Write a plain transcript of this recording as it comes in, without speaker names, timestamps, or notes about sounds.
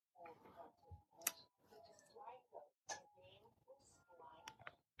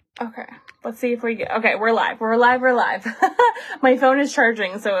Okay, let's see if we get, okay, we're live. My phone is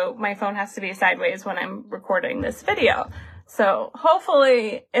charging, so my phone has to be sideways when I'm recording this video. So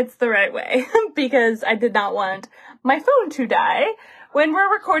hopefully it's the right way because I did not want my phone to die when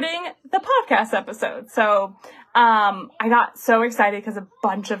we're recording the podcast episode. So, I got so excited because a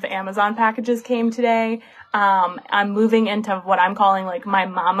bunch of Amazon packages came today. I'm moving into what I'm calling like my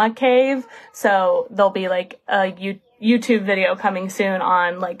mama cave. So there'll be like a YouTube video coming soon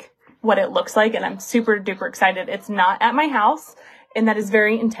on like what it looks like. And I'm super duper excited. It's not at my house. And that is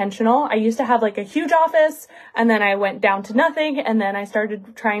very intentional. I used to have like a huge office and then I went down to nothing. And then I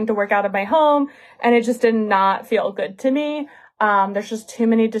started trying to work out of my home and it just did not feel good to me. There's just too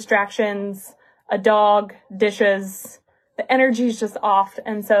many distractions, a dog, dishes, the energy is just off.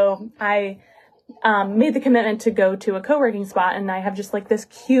 And so I made the commitment to go to a co-working spot and I have just like this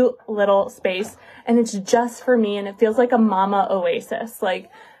cute little space and it's just for me and it feels like a mama oasis. Like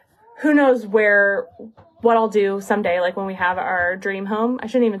who knows what I'll do someday, like when we have our dream home. I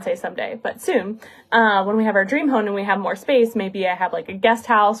shouldn't even say someday, but soon, when we have our dream home and we have more space, maybe I have like a guest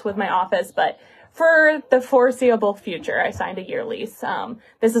house with my office, but for the foreseeable future, I signed a year lease.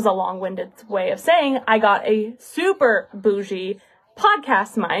 This is a long-winded way of saying I got a super bougie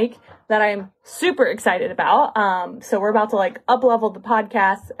podcast mic that I'm super excited about. So we're about to like up-level the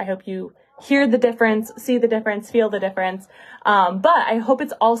podcast. I hope you hear the difference, see the difference, feel the difference. But I hope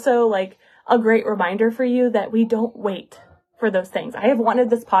it's also like a great reminder for you that we don't wait for those things. I have wanted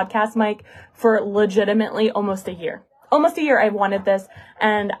this podcast mic for legitimately almost a year. I've wanted this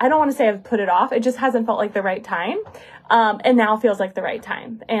and I don't want to say I've put it off. It just hasn't felt like the right time. And now feels like the right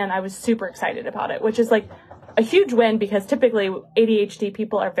time. And I was super excited about it, which is like a huge win because typically ADHD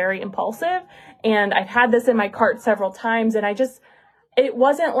people are very impulsive. And I've had this in my cart several times and it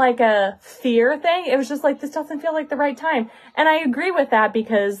wasn't like a fear thing. It was just like, this doesn't feel like the right time. And I agree with that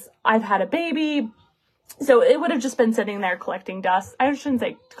because I've had a baby. So it would have just been sitting there collecting dust. I shouldn't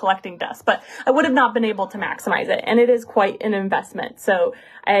say collecting dust, but I would have not been able to maximize it. And it is quite an investment. So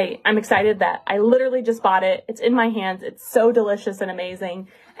I'm excited that I literally just bought it. It's in my hands. It's so delicious and amazing.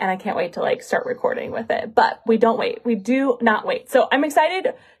 And I can't wait to like start recording with it. But we don't wait. We do not wait. So I'm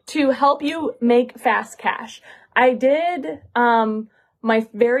excited to help you make fast cash. I did, my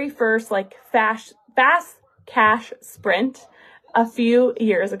very first like fast cash sprint a few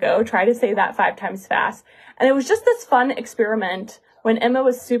years ago. Try to say that 5 times fast. And it was just this fun experiment when Emma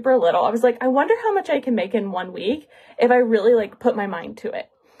was super little. I was like, I wonder how much I can make in 1 week if I really like put my mind to it.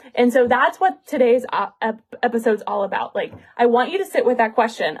 And so that's what today's episode's all about. Like, I want you to sit with that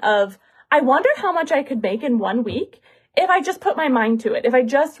question of, I wonder how much I could make in 1 week if I just put my mind to it. If I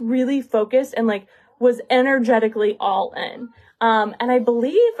just really focused and like was energetically all in. And I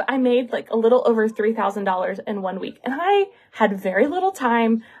believe I made like a little over $3,000 in 1 week. And I had very little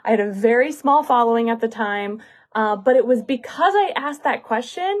time. I had a very small following at the time. But it was because I asked that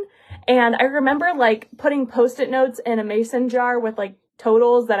question. And I remember like putting Post-it notes in a mason jar with like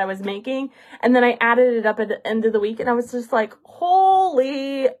totals that I was making. And then I added it up at the end of the week. And I was just like,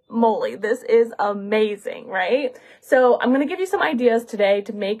 holy moly, this is amazing, right? So I'm going to give you some ideas today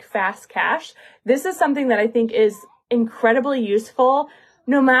to make fast cash. This is something that I think is incredibly useful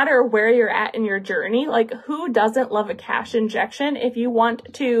no matter where you're at in your journey. Like, who doesn't love a cash injection? If you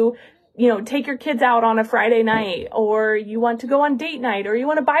want to, take your kids out on a Friday night, or you want to go on date night, or you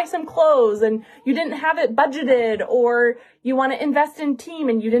want to buy some clothes and you didn't have it budgeted, or you want to invest in team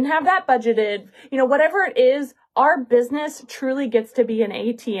and you didn't have that budgeted, whatever it is, our business truly gets to be an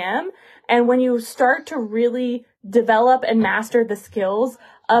ATM. And when you start to really develop and master the skills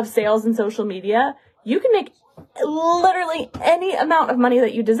of sales and social media, you can make literally any amount of money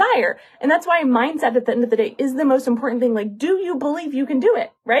that you desire. And that's why mindset at the end of the day is the most important thing. Like, do you believe you can do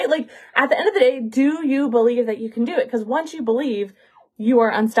it? Right? Like, at the end of the day, do you believe that you can do it? Because once you believe, you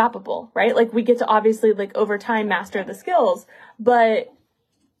are unstoppable, right? Like, we get to obviously like over time master the skills, but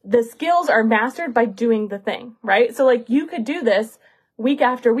the skills are mastered by doing the thing, right? So like, you could do this week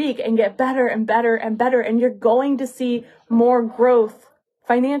after week and get better and better and better. And you're going to see more growth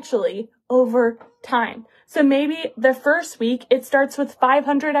financially over time. So maybe the first week it starts with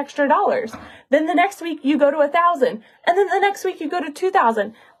 $500 extra. Then the next week you go to 1,000, and then the next week you go to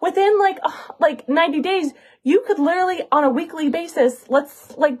 2,000. Within like 90 days, you could literally on a weekly basis,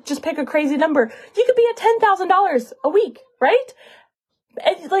 let's like just pick a crazy number. You could be at $10,000 a week, right?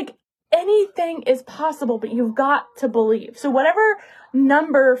 And like anything is possible, but you've got to believe. So whatever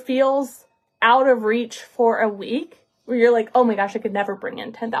number feels out of reach for a week, where you're like, oh my gosh, I could never bring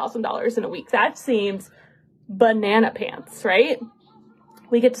in $10,000 in a week. That seems banana pants, right?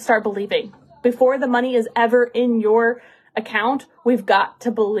 We get to start believing before the money is ever in your account, we've got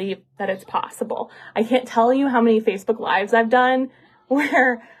to believe that it's possible. I can't tell you how many Facebook Lives I've done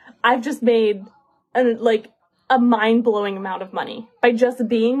where I've just made a mind-blowing amount of money by just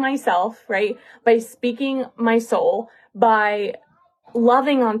being myself, right? By speaking my soul, by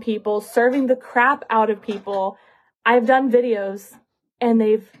loving on people, serving the crap out of people. I've done videos and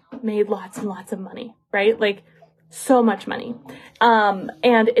they've made lots and lots of money, right? Like so much money.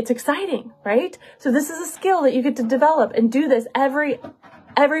 And it's exciting, right? So this is a skill that you get to develop and do this every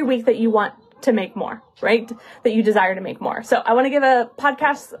week that you want to make more, right? That you desire to make more. So I want to give a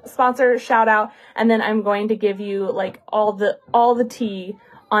podcast sponsor shout out, and then I'm going to give you like all the tea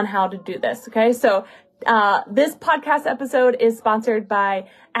on how to do this. Okay. So, this podcast episode is sponsored by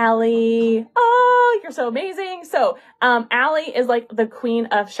Allie. Oh, you're so amazing. So, Allie is like the queen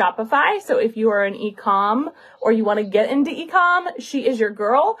of Shopify. So if you are an e-com or you want to get into e-com, she is your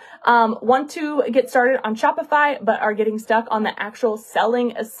girl. Want to get started on Shopify, but are getting stuck on the actual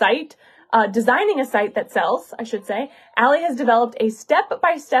selling a site, designing a site that sells, I should say. Allie has developed a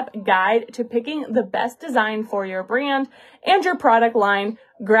step-by-step guide to picking the best design for your brand and your product line.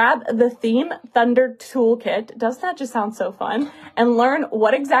 Grab the Theme Thunder Toolkit. Doesn't that just sound so fun? And learn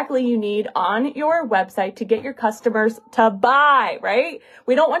what exactly you need on your website to get your customers to buy, right?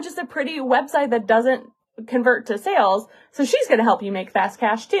 We don't want just a pretty website that doesn't convert to sales. So she's going to help you make fast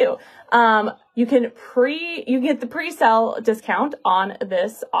cash too. You get the pre-sale discount on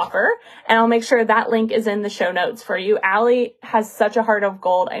this offer, and I'll make sure that link is in the show notes for you. Allie has such a heart of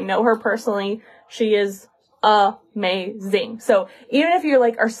gold. I know her personally. She is amazing. So even if you're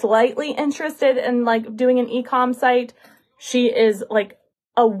like are slightly interested in like doing an e-com site, she is like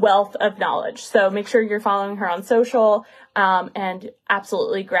a wealth of knowledge. So make sure you're following her on social, and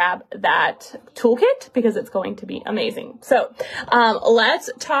absolutely grab that toolkit because it's going to be amazing. So,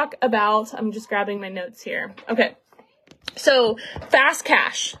 let's talk about, I'm just grabbing my notes here. Okay. So fast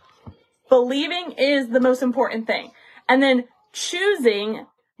cash, believing is the most important thing. And then choosing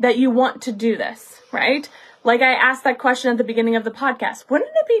that you want to do this, right? Like I asked that question at the beginning of the podcast. Wouldn't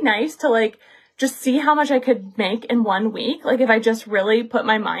it be nice to like just see how much I could make in 1 week? Like if I just really put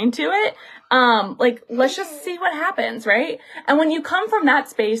my mind to it, let's just see what happens, right? And when you come from that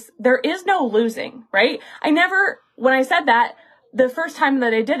space, there is no losing, right? When I said that, the first time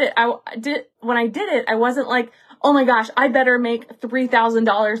that I did it, I wasn't like, oh my gosh, I better make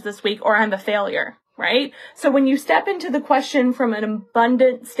 $3,000 this week or I'm a failure, right? So when you step into the question from an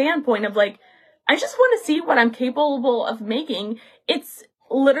abundant standpoint of like, I just want to see what I'm capable of making, it's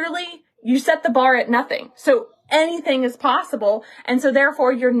literally, you set the bar at nothing. So anything is possible. And so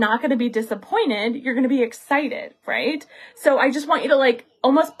therefore you're not going to be disappointed. You're going to be excited, right? So I just want you to like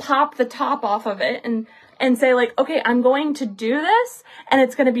almost pop the top off of it and say like, okay, I'm going to do this and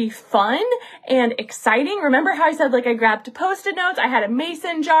it's going to be fun and exciting. Remember how I said like I grabbed Post-it notes, I had a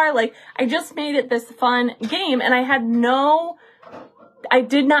mason jar, like I just made it this fun game, and I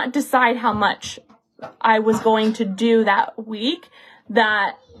did not decide how much I was going to do that week,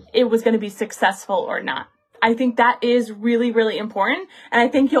 that it was going to be successful or not. I think that is really, really important. And I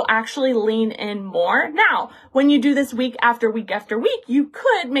think you'll actually lean in more. Now, when you do this week after week after week, you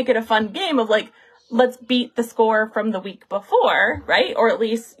could make it a fun game of like, let's beat the score from the week before, right? Or at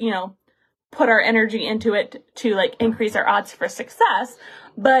least, put our energy into it to like increase our odds for success.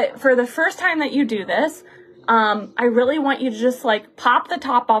 But for the first time that you do this, I really want you to just like pop the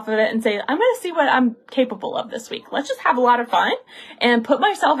top off of it and say, I'm going to see what I'm capable of this week. Let's just have a lot of fun and put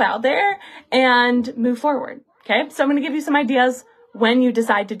myself out there and move forward. Okay. So I'm going to give you some ideas when you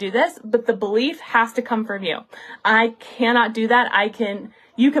decide to do this, but the belief has to come from you. I cannot do that.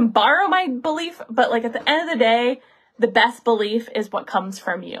 You can borrow my belief, but like at the end of the day, the best belief is what comes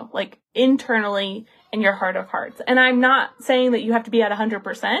from you, like internally in your heart of hearts. And I'm not saying that you have to be at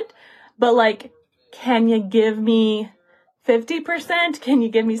 100%, but like, can you give me 50%? Can you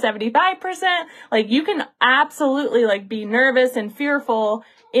give me 75%? Like you can absolutely like be nervous and fearful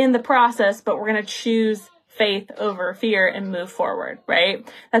in the process, but we're going to choose faith over fear and move forward, right?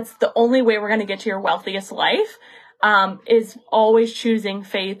 That's the only way we're going to get to your wealthiest life, is always choosing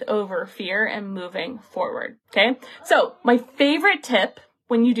faith over fear and moving forward. Okay. So my favorite tip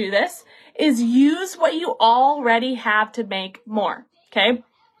when you do this is use what you already have to make more. Okay.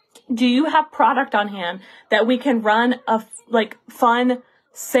 Do you have product on hand that we can run a fun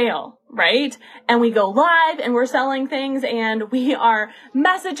sale, right? And we go live and we're selling things and we are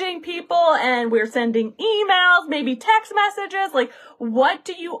messaging people and we're sending emails, maybe text messages. Like, what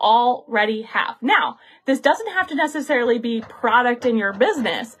do you already have? Now, this doesn't have to necessarily be product in your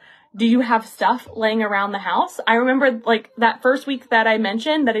business. Do you have stuff laying around the house? I remember like that first week that I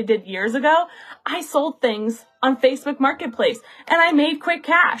mentioned that I did years ago, I sold things on Facebook Marketplace and I made quick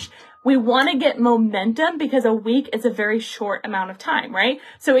cash. We want to get momentum because a week is a very short amount of time, right?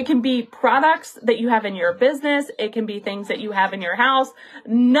 So it can be products that you have in your business. It can be things that you have in your house.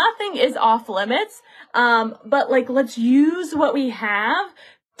 Nothing is off limits. But like, let's use what we have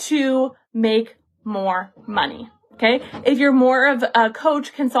to make more money. Okay. If you're more of a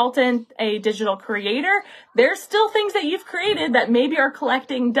coach, consultant, a digital creator, there's still things that you've created that maybe are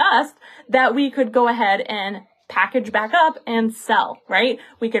collecting dust that we could go ahead and package back up and sell, right?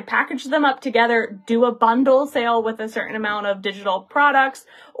 We could package them up together, do a bundle sale with a certain amount of digital products,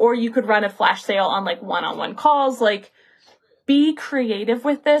 or you could run a flash sale on like one-on-one calls. Like, be creative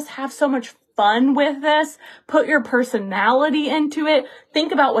with this, have so much fun with this, put your personality into it,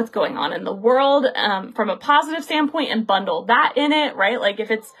 think about what's going on in the world from a positive standpoint and bundle that in it, right? Like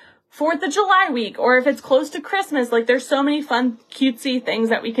if it's 4th of July week or if it's close to Christmas, like there's so many fun, cutesy things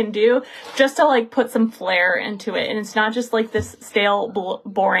that we can do just to like put some flair into it. And it's not just like this stale,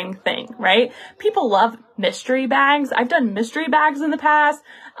 boring thing, right? People love mystery bags. I've done mystery bags in the past.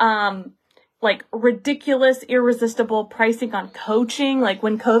 Like ridiculous, irresistible pricing on coaching. Like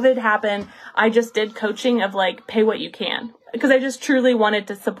when COVID happened, I just did coaching of like pay what you can because I just truly wanted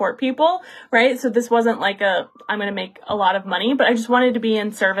to support people, right? So this wasn't like I'm going to make a lot of money, but I just wanted to be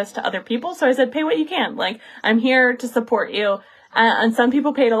in service to other people. So I said, pay what you can. Like I'm here to support you. And some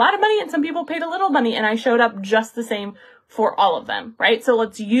people paid a lot of money and some people paid a little money and I showed up just the same for all of them, right? So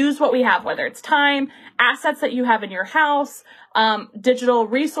let's use what we have, whether it's time, assets that you have in your house, digital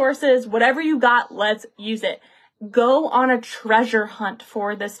resources, whatever you got, let's use it. Go on a treasure hunt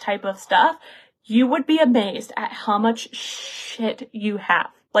for this type of stuff. You would be amazed at how much shit you have,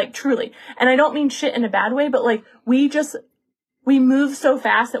 like truly. And I don't mean shit in a bad way, but like we move so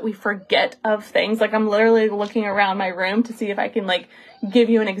fast that we forget of things. Like I'm literally looking around my room to see if I can like give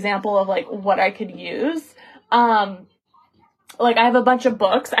you an example of like what I could use. Like I have a bunch of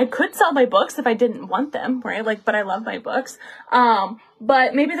books. I could sell my books if I didn't want them, right? Like, but I love my books.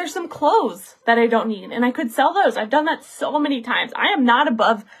 But maybe there's some clothes that I don't need and I could sell those. I've done that so many times. I am not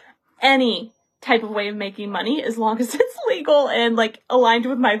above any type of way of making money as long as it's legal and like aligned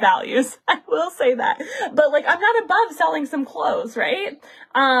with my values. I will say that. But like I'm not above selling some clothes, right?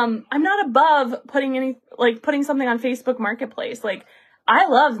 I'm not above putting something on Facebook Marketplace. Like I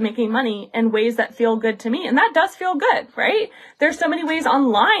love making money in ways that feel good to me. And that does feel good, right? There's so many ways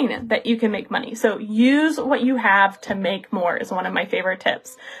online that you can make money. So use what you have to make more is one of my favorite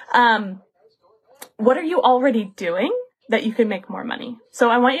tips. What are you already doing that you can make more money? So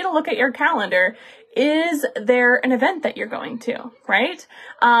I want you to look at your calendar. Is there an event that you're going to, right?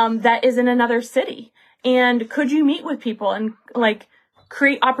 That is in another city? And could you meet with people and like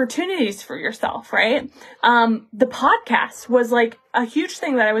create opportunities for yourself, right? The podcast was like a huge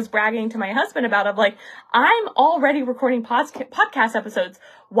thing that I was bragging to my husband about of like, I'm already recording podcast episodes.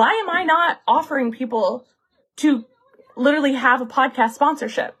 Why am I not offering people to literally have a podcast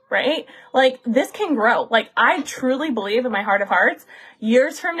sponsorship, right? Like this can grow. Like I truly believe in my heart of hearts,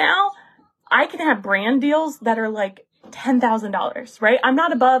 years from now, I can have brand deals that are like $10,000, right? I'm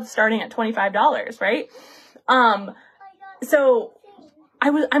not above starting at $25, right? So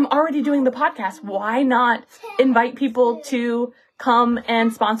I'm already doing the podcast. Why not invite people to come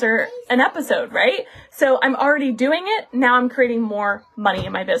and sponsor an episode, right? So I'm already doing it. Now I'm creating more money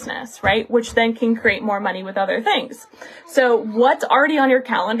in my business, right? Which then can create more money with other things. So what's already on your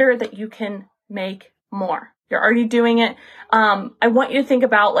calendar that you can make more? You're already doing it. I want you to think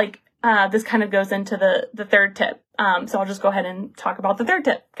about like, this kind of goes into the third tip. So I'll just go ahead and talk about the third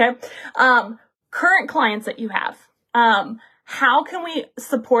tip. Okay. Current clients that you have, how can we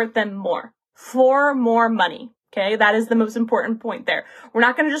support them more for more money? Okay. That is the most important point there. We're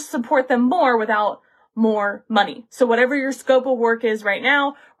not going to just support them more without more money. So whatever your scope of work is right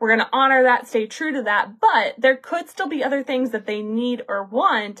now, we're going to honor that, stay true to that, but there could still be other things that they need or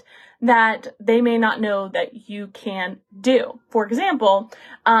want that they may not know that you can do. For example,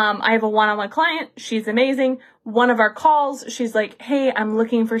 I have a one-on-one client. She's amazing. One of our calls, she's like, hey, I'm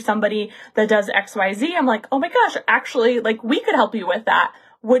looking for somebody that does XYZ. I'm like, oh my gosh, actually, like we could help you with that.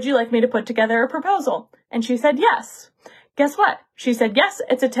 Would you like me to put together a proposal? And she said, yes. Guess what? She said, yes,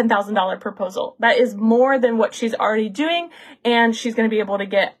 it's a $10,000 proposal. That is more than what she's already doing. And she's going to be able to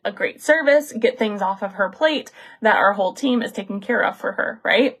get a great service, get things off of her plate that our whole team is taking care of for her,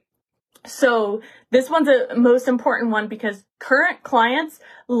 right? So this one's a most important one because current clients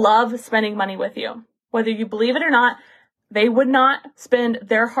love spending money with you. Whether you believe it or not, They would not spend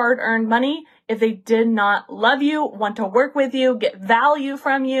their hard-earned money if they did not love you, want to work with you, get value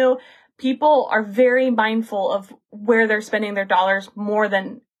from you. People are very mindful of where they're spending their dollars more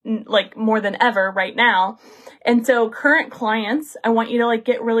than ever right now. And so current clients, I want you to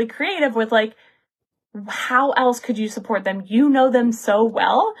get really creative with how else could you support them? You know them so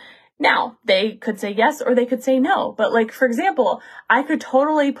well. Now, they could say yes or they could say no. But for example, I could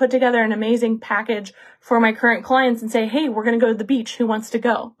totally put together an amazing package for my current clients and say, hey, we're going to go to the beach. Who wants to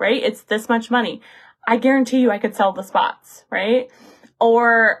go? Right? It's this much money. I guarantee you I could sell the spots, right?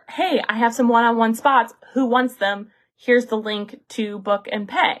 Or, hey, I have some one-on-one spots. Who wants them? Here's the link to book and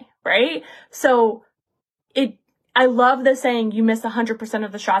pay, right? So I love the saying, you miss 100%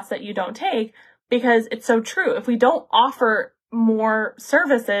 of the shots that you don't take, because it's so true. If we don't offer more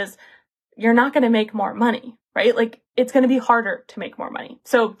services, you're not going to make more money, right? It's going to be harder to make more money.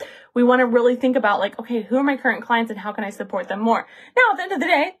 So we want to really think about okay, who are my current clients and how can I support them more? Now, at the end of the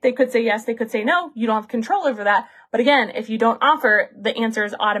day, they could say yes, they could say no. You don't have control over that. But again, if you don't offer, the answer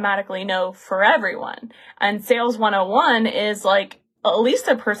is automatically no for everyone. And Sales 101 is at least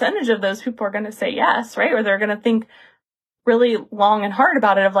a percentage of those people are going to say yes, right? Or they're going to think really long and hard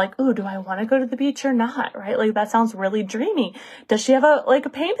about it of ooh, do I want to go to the beach or not, right? That sounds really dreamy. Does she have a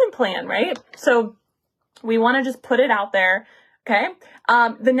payment plan, right? So we want to just put it out there. Okay.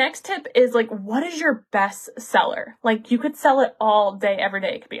 The next tip is what is your best seller? You could sell it all day, every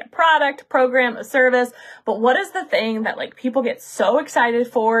day. It could be a product, program, a service, but what is the thing that people get so excited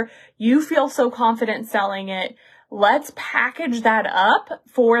for? You feel so confident selling it. Let's package that up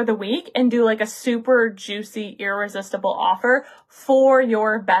for the week and do a super juicy, irresistible offer for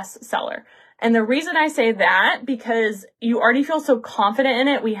your best seller. And the reason I say that, because you already feel so confident in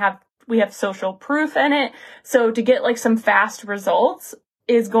it. We have social proof in it. So to get some fast results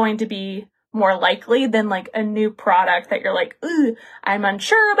is going to be more likely than a new product that you're ooh, I'm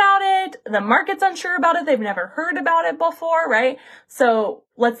unsure about it. The market's unsure about it. They've never heard about it before, right? So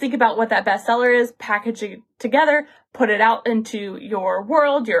let's think about what that bestseller is, package it together, put it out into your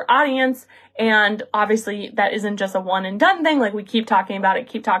world, your audience. And obviously that isn't just a one and done thing. We keep talking about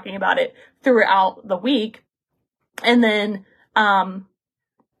it throughout the week. And then,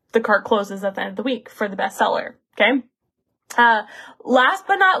 the cart closes at the end of the week for the bestseller. Okay. Last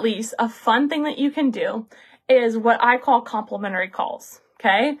but not least, a fun thing that you can do is what I call complimentary calls.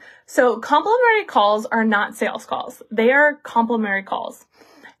 Okay. So complimentary calls are not sales calls. They are complimentary calls.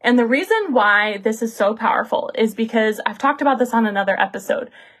 And the reason why this is so powerful is because I've talked about this on another episode.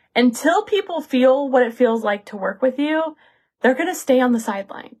 Until people feel what it feels like to work with you, they're going to stay on the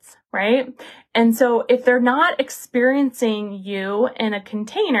sidelines, right? And so if they're not experiencing you in a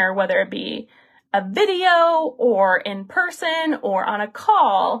container, whether it be a video or in person or on a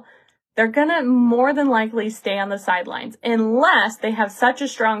call, they're going to more than likely stay on the sidelines unless they have such a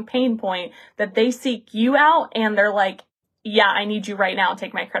strong pain point that they seek you out and they're yeah, I need you right now.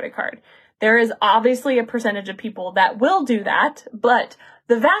 Take my credit card. There is obviously a percentage of people that will do that, but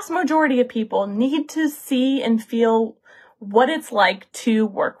the vast majority of people need to see and feel what it's like to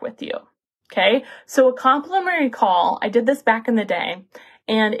work with you. Okay. So a complimentary call, I did this back in the day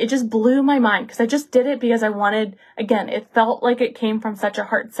and it just blew my mind because I just did it because I wanted, again, it felt like it came from such a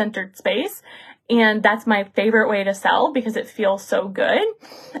heart-centered space. And that's my favorite way to sell because it feels so good.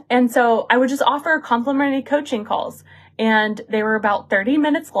 And so I would just offer complimentary coaching calls and they were about 30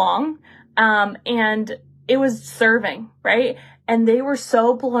 minutes long. And it was serving, right? And they were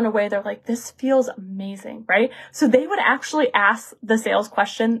so blown away. They're this feels amazing, right? So they would actually ask the sales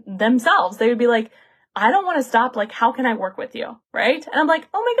question themselves. They would be I don't want to stop. How can I work with you? Right? And I'm oh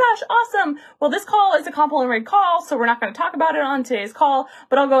my gosh, awesome. Well, this call is a complimentary call, so we're not going to talk about it on today's call,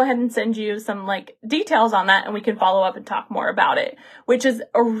 but I'll go ahead and send you some details on that and we can follow up and talk more about it, which is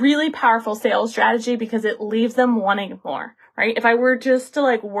a really powerful sales strategy because it leaves them wanting more, right? If I were just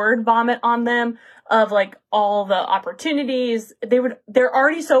to word vomit on them of all the opportunities, they're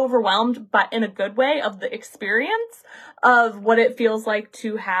already so overwhelmed, but in a good way, of the experience of what it feels like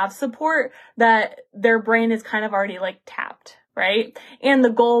to have support, that their brain is kind of already tapped, right? And the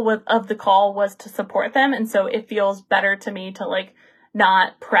goal of the call was to support them. And so it feels better to me to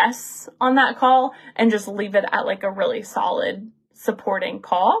not press on that call and just leave it at a really solid supporting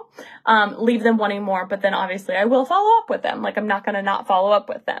call, leave them wanting more, but then obviously I will follow up with them. I'm not going to not follow up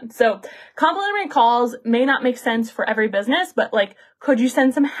with them. So complimentary calls may not make sense for every business, but could you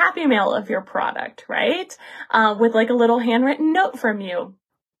send some happy mail of your product, right? With a little handwritten note from you.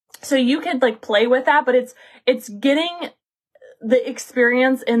 So you could play with that, but it's getting the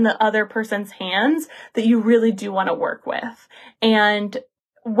experience in the other person's hands that you really do want to work with. And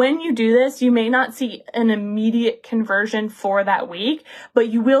when you do this, you may not see an immediate conversion for that week, but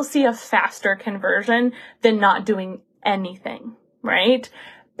you will see a faster conversion than not doing anything, right?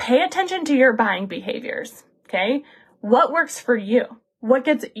 Pay attention to your buying behaviors, okay? What works for you? What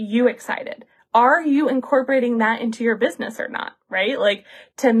gets you excited? Are you incorporating that into your business or not, right? Like,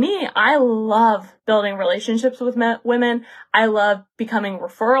 to me, I love building relationships with women. I love becoming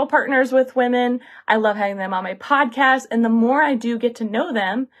referral partners with women. I love having them on my podcast. And the more I do get to know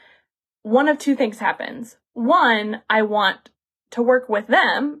them, one of two things happens. One, I want to work with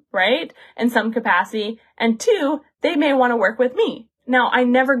them, right? In some capacity. And two, they may want to work with me. Now, I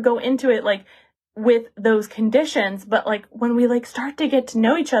never go into it like with those conditions, but like when we like start to get to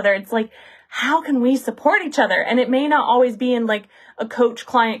know each other, it's like, how can we support each other? And it may not always be in like a coach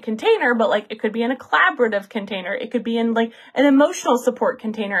client container, but like it could be in a collaborative container. It could be in like an emotional support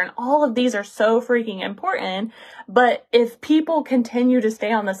container. And all of these are so freaking important. But if people continue to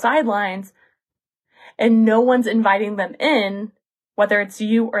stay on the sidelines and no one's inviting them in, whether it's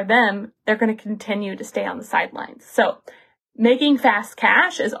you or them, they're going to continue to stay on the sidelines. So making fast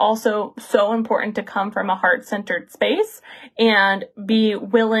cash is also so important to come from a heart-centered space and be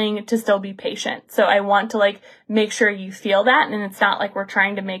willing to still be patient. So I want to like make sure you feel that, and it's not like we're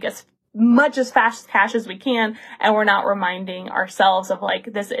trying to make as much as fast cash as we can, and we're not reminding ourselves of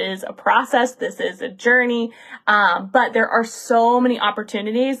like, this is a process, this is a journey. But there are so many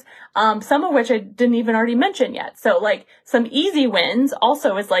opportunities, some of which I didn't even already mention yet. So like some easy wins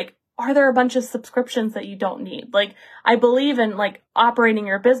also is like, are there a bunch of subscriptions that you don't need? Like, I believe in like operating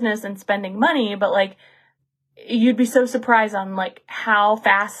your business and spending money, but like, you'd be so surprised on like how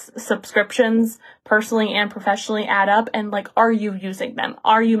fast subscriptions personally and professionally add up. And like, are you using them?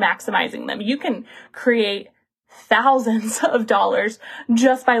 Are you maximizing them? You can create thousands of dollars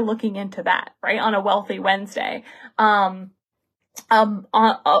just by looking into that, right? On a Wealthy Wednesday. On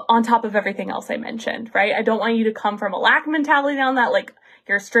top of everything else I mentioned, right? I don't want you to come from a lack mentality on that, like,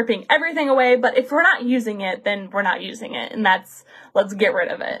 you're stripping everything away, but if we're not using it, then we're not using it. And let's get rid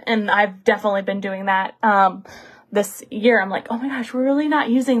of it. And I've definitely been doing that, this year. I'm like, oh my gosh, we're really not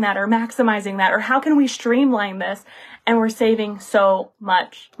using that or maximizing that, or how can we streamline this? And we're saving so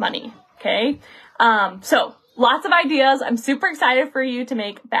much money. Okay. So lots of ideas. I'm super excited for you to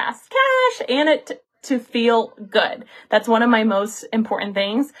make fast cash and it to feel good. That's one of my most important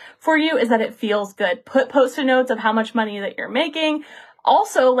things for you, is that it feels good. Put post-it notes of how much money that you're making.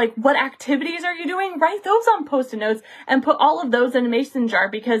 Also, like, what activities are you doing? Write those on post-it notes and put all of those in a mason jar,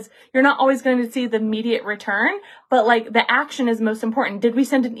 because you're not always going to see the immediate return, but like the action is most important. Did we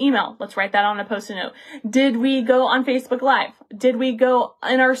send an email? Let's write that on a post-it note. Did we go on Facebook Live? Did we go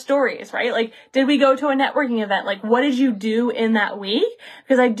in our stories, right? Like, did we go to a networking event? Like, what did you do in that week?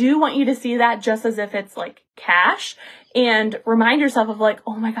 Because I do want you to see that just as if it's like cash, and remind yourself of like,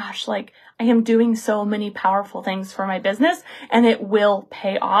 oh my gosh, like, I am doing so many powerful things for my business and it will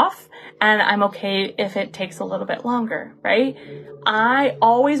pay off, and I'm okay if it takes a little bit longer, right? I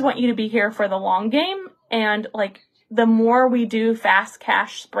always want you to be here for the long game, and like, the more we do fast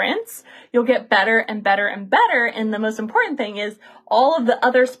cash sprints, you'll get better and better and better. And the most important thing is all of the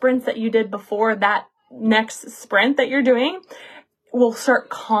other sprints that you did before that next sprint that you're doing will start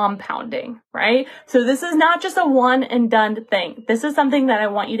compounding, right? So this is not just a one and done thing. This is something that I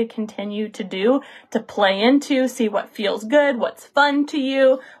want you to continue to do, to play into, see what feels good, what's fun to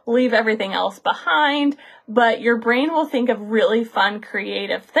you, leave everything else behind. But your brain will think of really fun,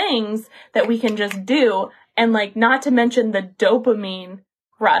 creative things that we can just do. And like, not to mention the dopamine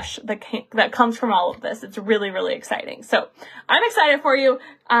rush that comes from all of this. It's really, really exciting. So I'm excited for you.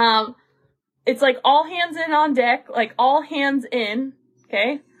 It's like all hands in on deck, like all hands in,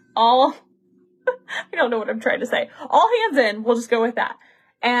 okay? I don't know what I'm trying to say. All hands in, we'll just go with that.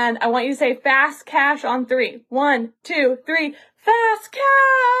 And I want you to say fast cash on 3. 1, 2, 3, fast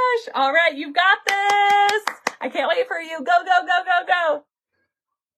cash! All right, you've got this! I can't wait for you. Go, go, go, go, go!